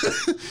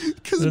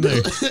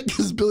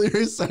 Because Billy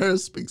Ray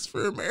Cyrus speaks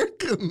for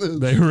America in this.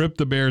 They ripped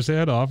the bear's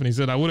head off and he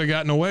said, I would have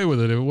gotten away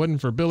with it if it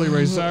wasn't for Billy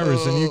Ray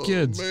Cyrus and you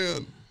kids.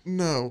 Man.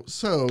 No.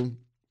 So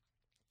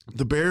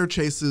the bear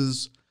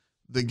chases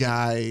the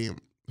guy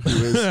who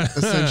is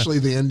essentially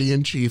the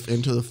Indian chief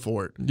into the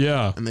fort.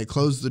 Yeah. And they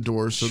close the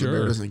door so the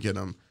bear doesn't get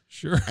him.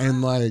 Sure.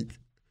 And like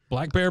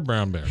black bear,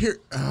 brown bear. Here,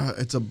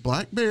 it's a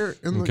black bear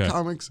in the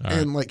comics. All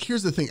and like,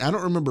 here's the thing. I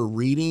don't remember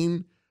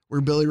reading where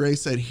Billy Ray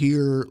said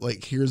here,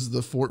 like, here's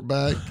the fort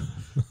back.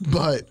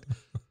 But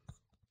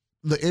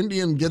the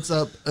Indian gets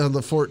up on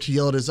the fort to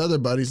yell at his other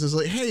buddies. He's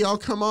like, hey, y'all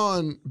come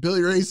on.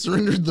 Billy Ray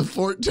surrendered the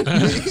fort to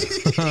me.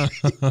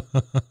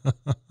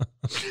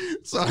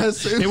 So I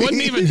assume it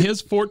wasn't even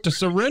his fort to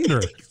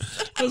surrender.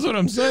 That's what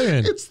I'm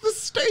saying. It's the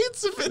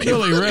states of it.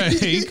 Billy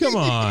Ray, come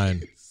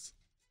on.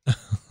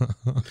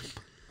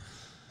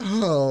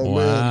 Oh,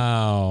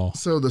 wow. Man.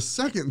 So the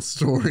second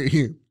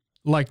story.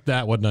 Like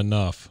that wasn't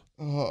enough.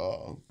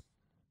 Oh.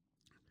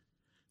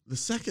 The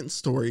second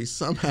story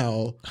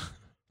somehow,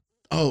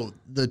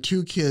 the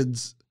two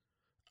kids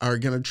are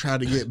going to try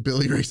to get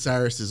Billy Ray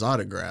Cyrus's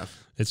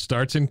autograph. It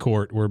starts in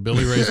court where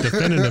Billy Ray's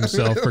defending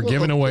himself for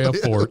giving away a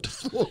fort.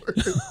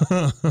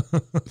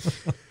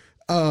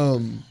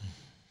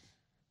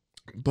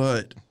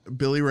 But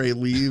Billy Ray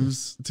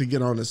leaves to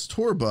get on his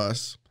tour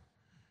bus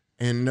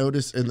and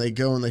they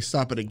go and they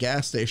stop at a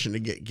gas station to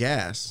get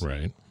gas.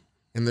 Right.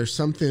 and there's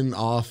something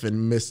off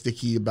and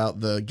mysticky about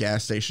the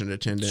gas station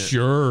attendant.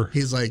 Sure.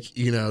 He's like,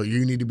 you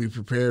need to be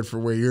prepared for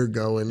where you're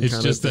going. It's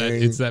kind just of that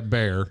thing. It's that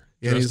bear.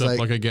 Yeah, dressed up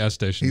like a gas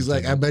station. He's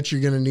like, I bet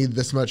you're going to need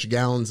this much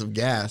gallons of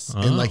gas.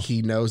 And like,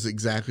 he knows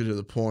exactly to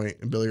the point.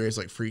 And Billy Ray's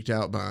like freaked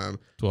out by him.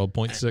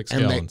 12.6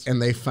 gallons. And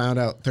they found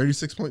out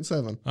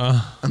 36.7.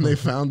 And they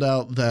found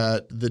out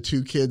that the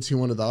two kids who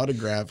wanted the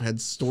autograph had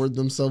stored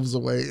themselves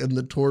away in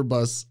the tour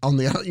bus on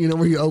the,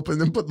 where you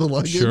open and put the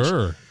luggage.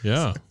 Sure.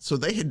 Yeah. So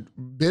they had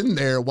been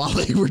there while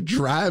they were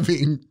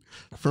driving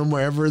from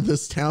wherever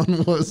this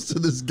town was to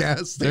this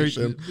gas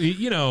station.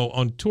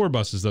 On tour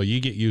buses though, you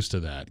get used to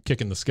that,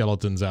 kicking the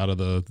skeletons out of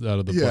the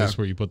place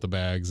where you put the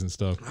bags and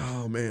stuff.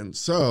 Oh man,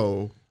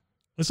 so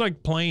it's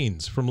like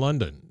planes from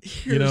London.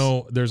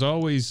 There's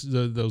always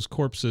those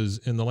corpses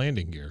in the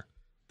landing gear.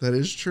 That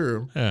is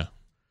true. Yeah,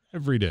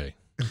 every day.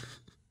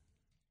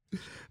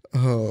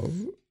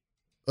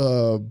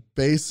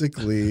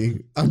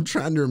 Basically, I'm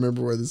trying to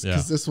remember where this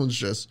because this one's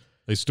just.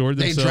 They stored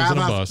themselves in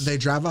a bus. They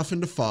drive off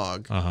into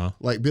fog.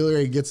 Like Billy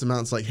Ray gets them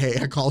out. It's like, hey,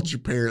 I called your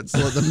parents to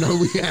let them know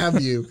we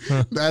have you.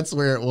 That's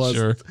where it was.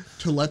 Sure.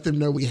 To let them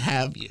know we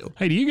have you.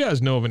 Hey, do you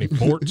guys know of any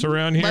forts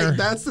around here? Like,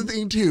 that's the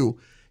thing too.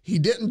 He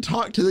didn't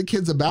talk to the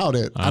kids about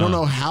it. I don't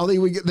know how they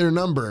would get their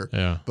number.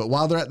 Yeah. But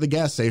while they're at the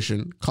gas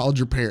station, called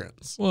your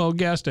parents. Well,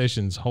 gas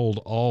stations hold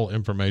all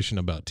information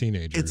about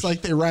teenagers. It's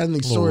like they're writing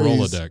these stories.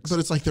 Rolodex. But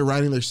it's like they're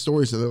writing their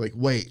stories. So they're like,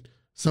 wait,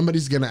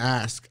 somebody's going to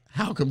ask,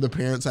 how come the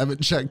parents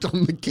haven't checked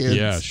on the kids?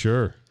 Yeah,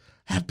 sure.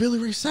 Have Billy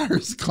Ray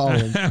Cyrus call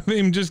him. Have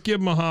him just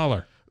give him a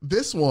holler.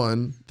 This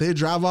one, they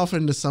drive off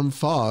into some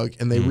fog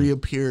and they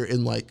reappear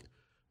in like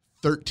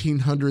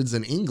 1300s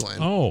in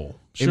England. Oh,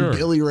 sure. And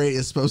Billy Ray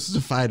is supposed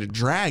to fight a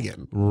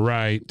dragon.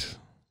 Right.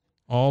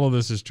 All of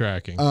this is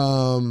tracking.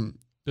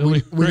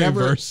 We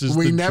never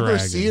dragon.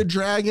 see a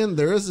dragon.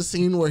 There is a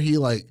scene where he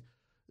like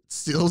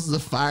steals the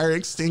fire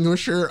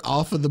extinguisher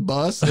off of the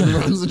bus and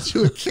runs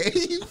into a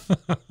cave,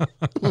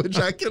 which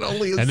I can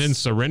only and then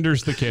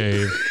surrenders the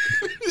cave.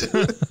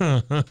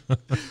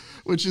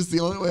 Which is the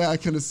only way I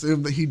can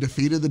assume that he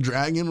defeated the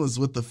dragon was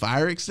with the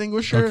fire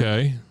extinguisher.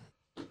 Okay.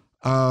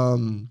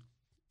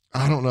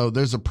 I don't know.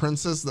 There's a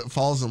princess that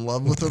falls in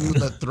love with him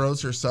that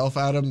throws herself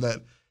at him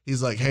that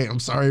he's like, hey, I'm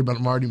sorry, but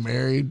I'm already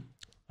married.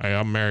 Hey,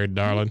 I'm married,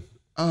 darling.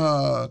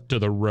 To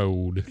the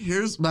road.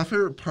 Here's my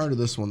favorite part of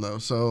this one, though.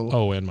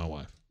 So, and my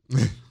wife.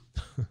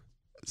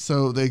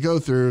 So they go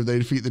through, they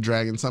defeat the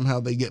dragon. Somehow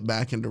they get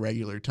back into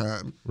regular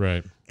time.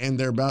 Right. And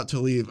they're about to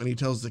leave, and he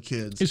tells the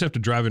kids. You just have to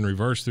drive in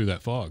reverse through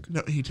that fog.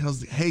 No, he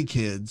tells, hey,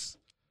 kids,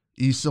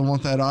 you still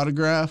want that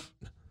autograph?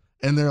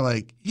 And they're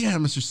like, yeah,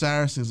 Mr.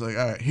 Cyrus. And he's like,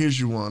 all right, here's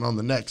your one on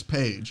the next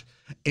page.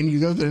 And you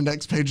go to the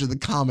next page of the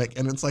comic,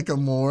 and it's like a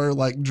more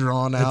like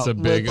drawn out. It's a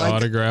big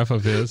autograph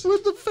of his.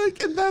 With the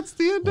fake, and that's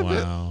the end of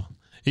it. Wow.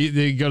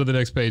 They go to the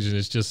next page, and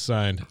it's just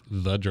signed,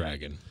 The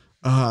Dragon.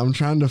 I'm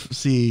trying to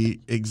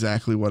see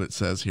exactly what it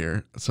says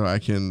here so I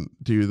can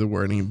do the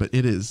wording, but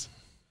it is.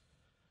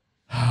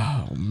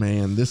 Oh,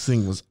 man, this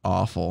thing was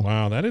awful.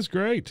 Wow, that is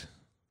great.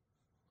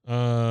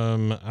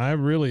 I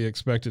really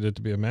expected it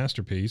to be a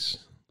masterpiece.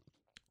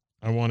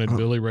 I wanted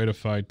Billy Ray to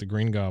fight the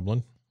Green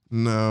Goblin.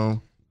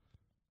 No.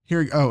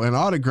 Here, an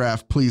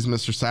autograph, please,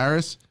 Mr.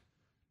 Cyrus.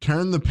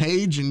 Turn the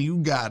page and you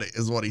got it,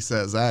 is what he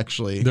says,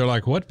 actually. They're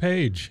like, what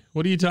page?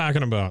 What are you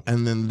talking about?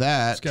 And then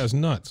this guy's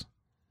nuts.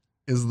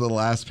 Is the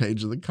last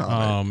page of the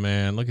comic. Oh,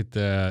 man, look at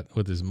that.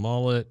 With his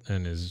mullet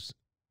and his,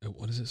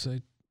 what does it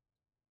say?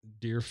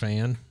 Dear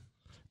fan?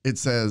 It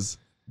says,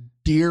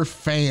 dear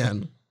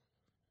fan,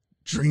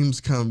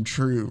 dreams come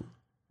true.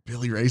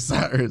 Billy Ray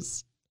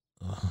Cyrus.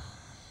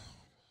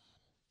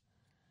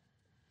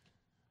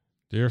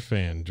 Dear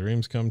fan,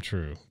 dreams come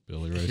true.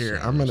 Billy Ray Here,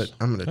 Cyrus.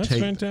 I'm gonna That's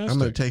take fantastic. I'm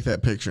gonna take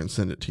that picture and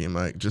send it to you,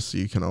 Mike, just so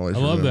you can always. I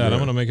love remember that. it. I'm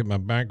gonna make it my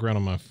background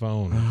on my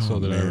phone so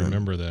that I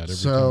remember that every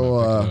time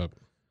I pick it up.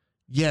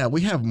 Yeah,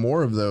 we have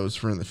more of those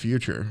for in the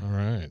future. All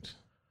right.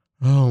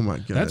 Oh my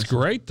goodness, that's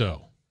great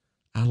though.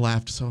 I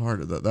laughed so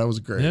hard at that. That was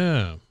great.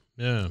 Yeah.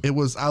 Yeah. It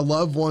was, I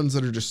love ones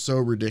that are just so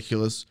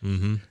ridiculous.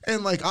 Mm-hmm.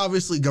 And like,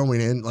 obviously going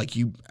in, like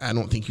I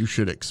don't think you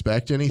should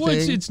expect anything. Well,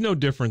 it's no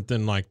different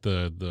than like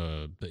the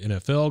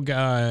NFL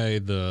guy,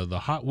 the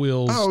Hot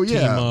Wheels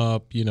team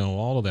up,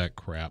 all of that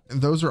crap.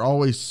 And those are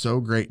always so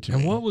great to me.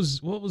 And what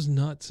was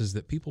nuts is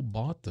that people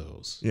bought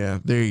those. Yeah,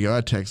 there you go.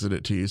 I texted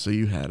it to you, so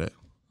you had it.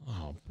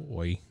 Oh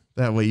boy.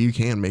 That way you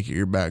can make it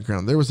your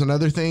background. There was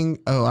another thing.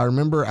 Oh, I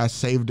remember I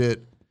saved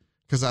it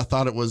because I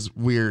thought it was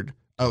weird.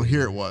 Oh,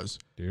 here it was.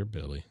 Dear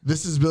Billy.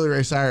 This is Billy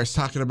Ray Cyrus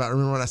talking about,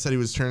 remember when I said he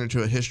was turned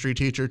into a history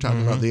teacher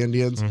talking about the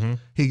Indians? Mm-hmm.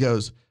 He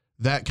goes,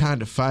 that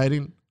kind of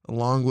fighting,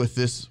 along with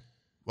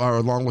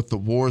the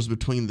wars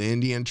between the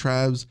Indian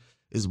tribes,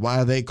 is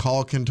why they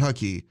call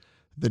Kentucky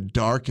the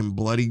dark and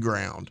bloody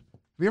ground.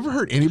 Have you ever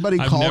heard anybody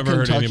call Kentucky that? I've never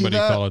heard anybody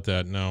call it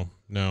that.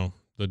 No.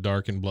 The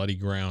dark and bloody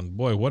ground.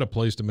 Boy, what a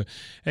place to be.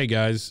 Hey,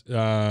 guys,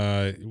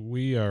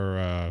 we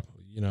are...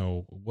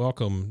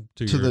 welcome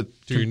to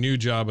your new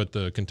job at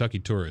the Kentucky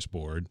Tourist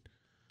Board.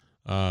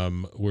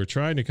 We're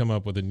trying to come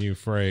up with a new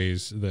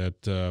phrase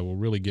that will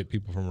really get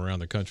people from around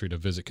the country to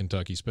visit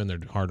Kentucky, spend their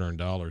hard-earned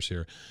dollars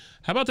here.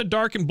 How about the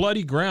dark and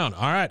bloody ground?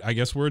 All right, I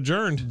guess we're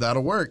adjourned.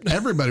 That'll work.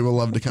 Everybody will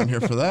love to come here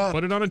for that.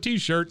 Put it on a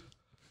T-shirt.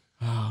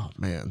 Oh,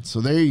 man.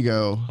 So there you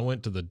go. I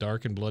went to the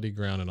dark and bloody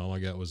ground, and all I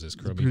got was this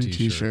crummy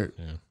T-shirt.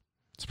 Yeah.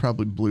 It's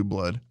probably blue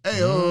blood.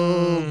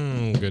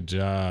 Hey-oh. Good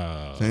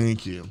job.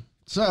 Thank you.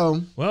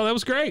 So. Well, that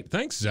was great.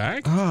 Thanks,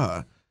 Zach.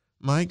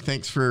 Mike,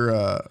 thanks for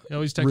you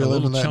always take a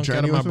little chunk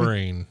out of my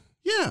brain.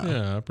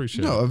 Yeah. I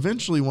appreciate it. No,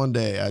 eventually one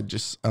day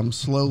I'm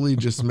slowly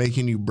just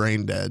making you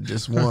brain dead,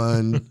 just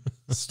one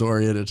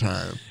story at a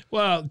time.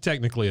 Well,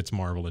 technically it's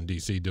Marvel and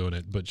DC doing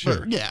it, but sure.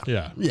 But yeah.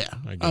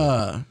 I get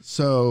it.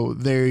 So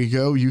there you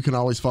go. You can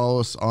always follow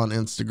us on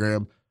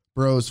Instagram,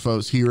 Bros,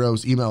 Foes,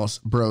 Heroes. Email us,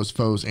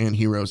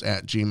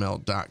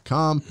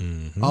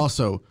 brosfoesandheroes@gmail.com.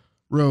 Also,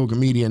 Rogue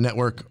Media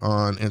Network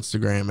on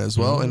Instagram as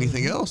well.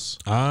 Anything else?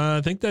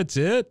 I think that's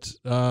it.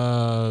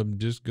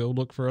 Just go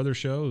look for other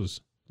shows.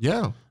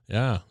 Yeah.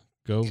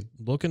 Go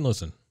look and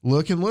listen.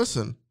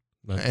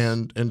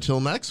 And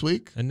until next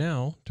week. And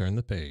now turn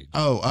the page.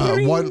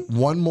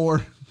 One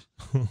more.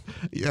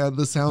 Yeah,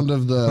 the sound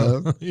of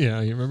the.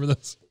 Yeah, you remember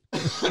this?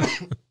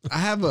 I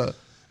have a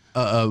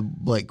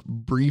like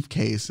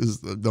briefcase is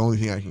the only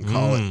thing I can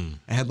call it.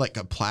 It had like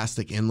a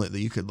plastic inlet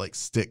that you could like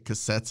stick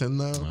cassettes in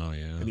though. Oh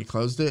yeah. And you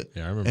closed it.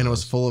 Yeah, I remember. And it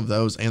was full of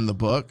those and the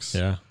books.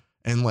 Yeah.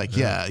 And like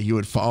you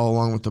would follow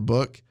along with the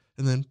book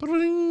and then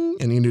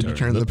and you need to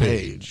turn the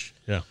page.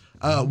 Yeah.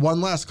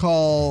 One last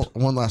shout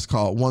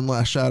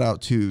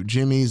out to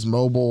Jimmy's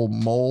Mobile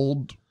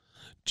Mold.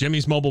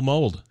 Jimmy's Mobile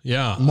Mold.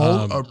 Yeah.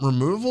 Mold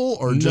removal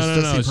or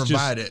just does he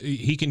provide it?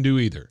 He can do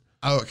either.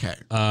 Okay.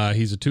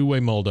 He's a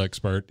two-way mold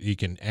expert. He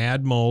can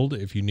add mold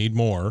if you need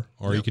more,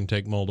 or he can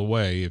take mold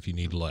away if you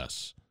need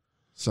less.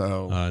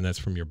 So, and that's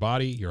from your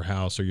body, your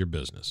house, or your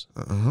business.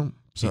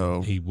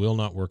 So he will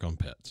not work on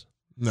pets.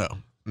 No.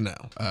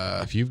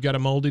 If you've got a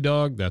moldy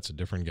dog, that's a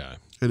different guy.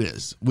 It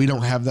is. We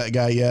don't have that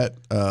guy yet.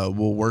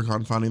 We'll work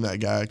on finding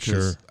that guy.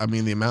 Sure. I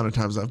mean, the amount of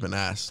times I've been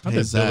asked. I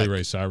bet Billy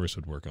Ray Cyrus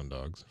would work on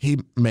dogs. He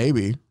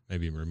maybe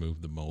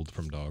remove the mold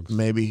from dogs.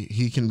 Maybe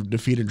he can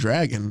defeat a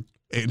dragon.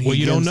 And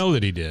you don't know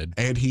that he did.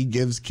 And he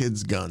gives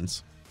kids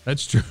guns.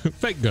 That's true.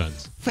 Fake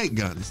guns.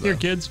 Though. Here,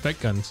 kids,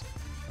 fake guns.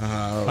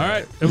 All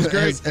right. It was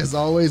great. As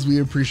always, we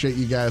appreciate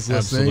you guys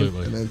listening.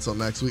 Absolutely. And until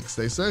next week,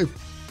 stay safe.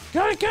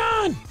 Got a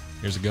gun.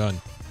 Here's a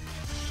gun.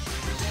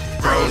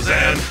 Bros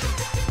and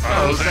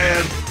foes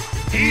and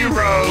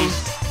heroes.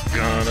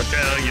 Gonna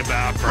tell you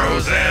about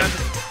bros and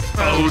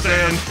foes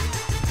and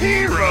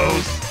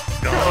heroes.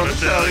 Gonna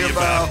tell you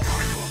about.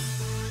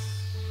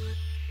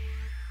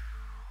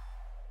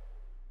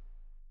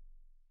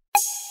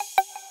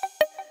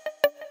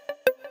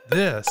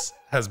 This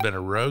has been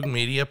a Rogue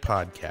Media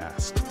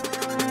podcast.